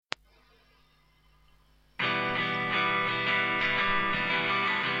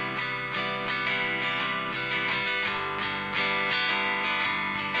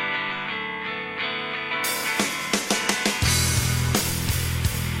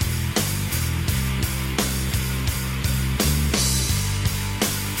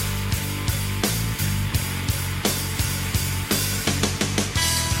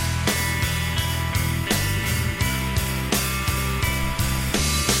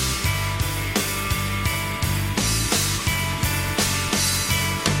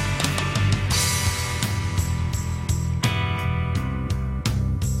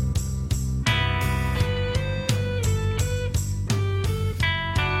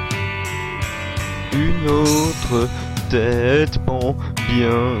Une autre tête pend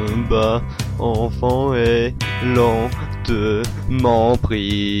bien bas, enfant est lentement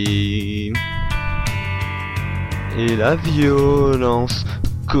pris. Et la violence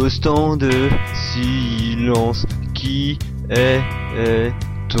cause tant de silence qui est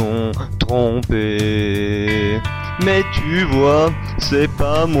ton trompé. Mais tu vois, c'est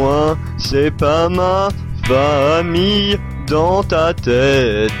pas moi, c'est pas ma famille. Dans ta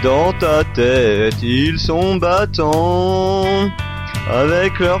tête, ils sont battants.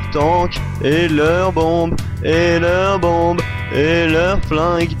 Avec leurs tanks et leurs bombes, et leurs bombes, et leurs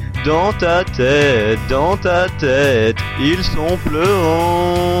flingues. Dans ta tête, ils sont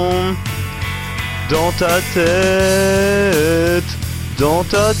pleurants. Dans ta tête,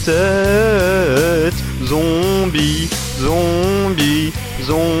 zombie, zombie,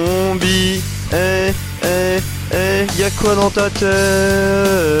 zombie, y'a quoi dans ta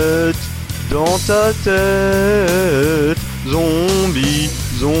tête? Dans ta tête, zombie,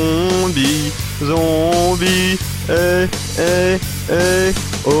 zombie, zombie,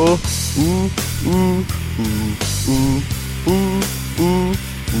 oh, ouh, ouh, ouh, ouh, ouh,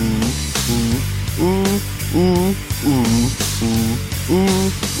 ouh, ouh, ouh, ouh.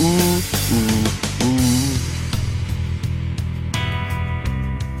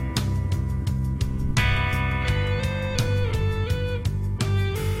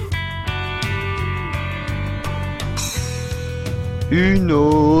 Une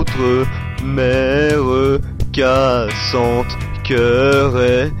autre mère cassante, cœur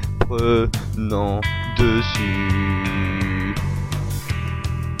est prenant dessus.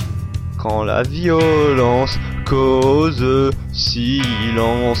 Quand la violence cause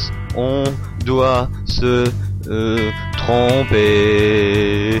silence, on doit se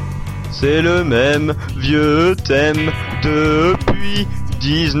tromper. C'est le même vieux thème depuis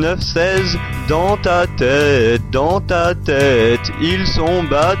 1916. Dans ta tête, ils sont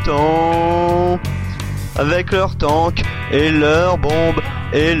battants. Avec leurs tanks et leurs bombes,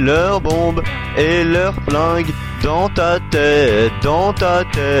 et leurs bombes, et leurs flingues. Dans ta tête,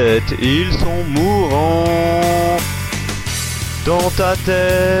 ils sont mourants. Dans ta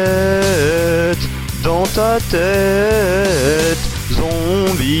tête,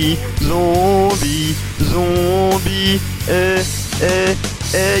 zombie, zombie, zombie,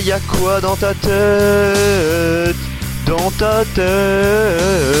 y'a quoi dans ta tête? Dans ta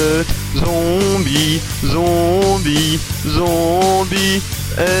tête, zombie, zombie, zombie,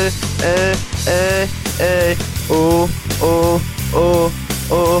 oh, oh, oh,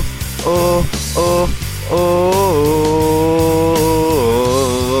 oh, oh, oh, oh.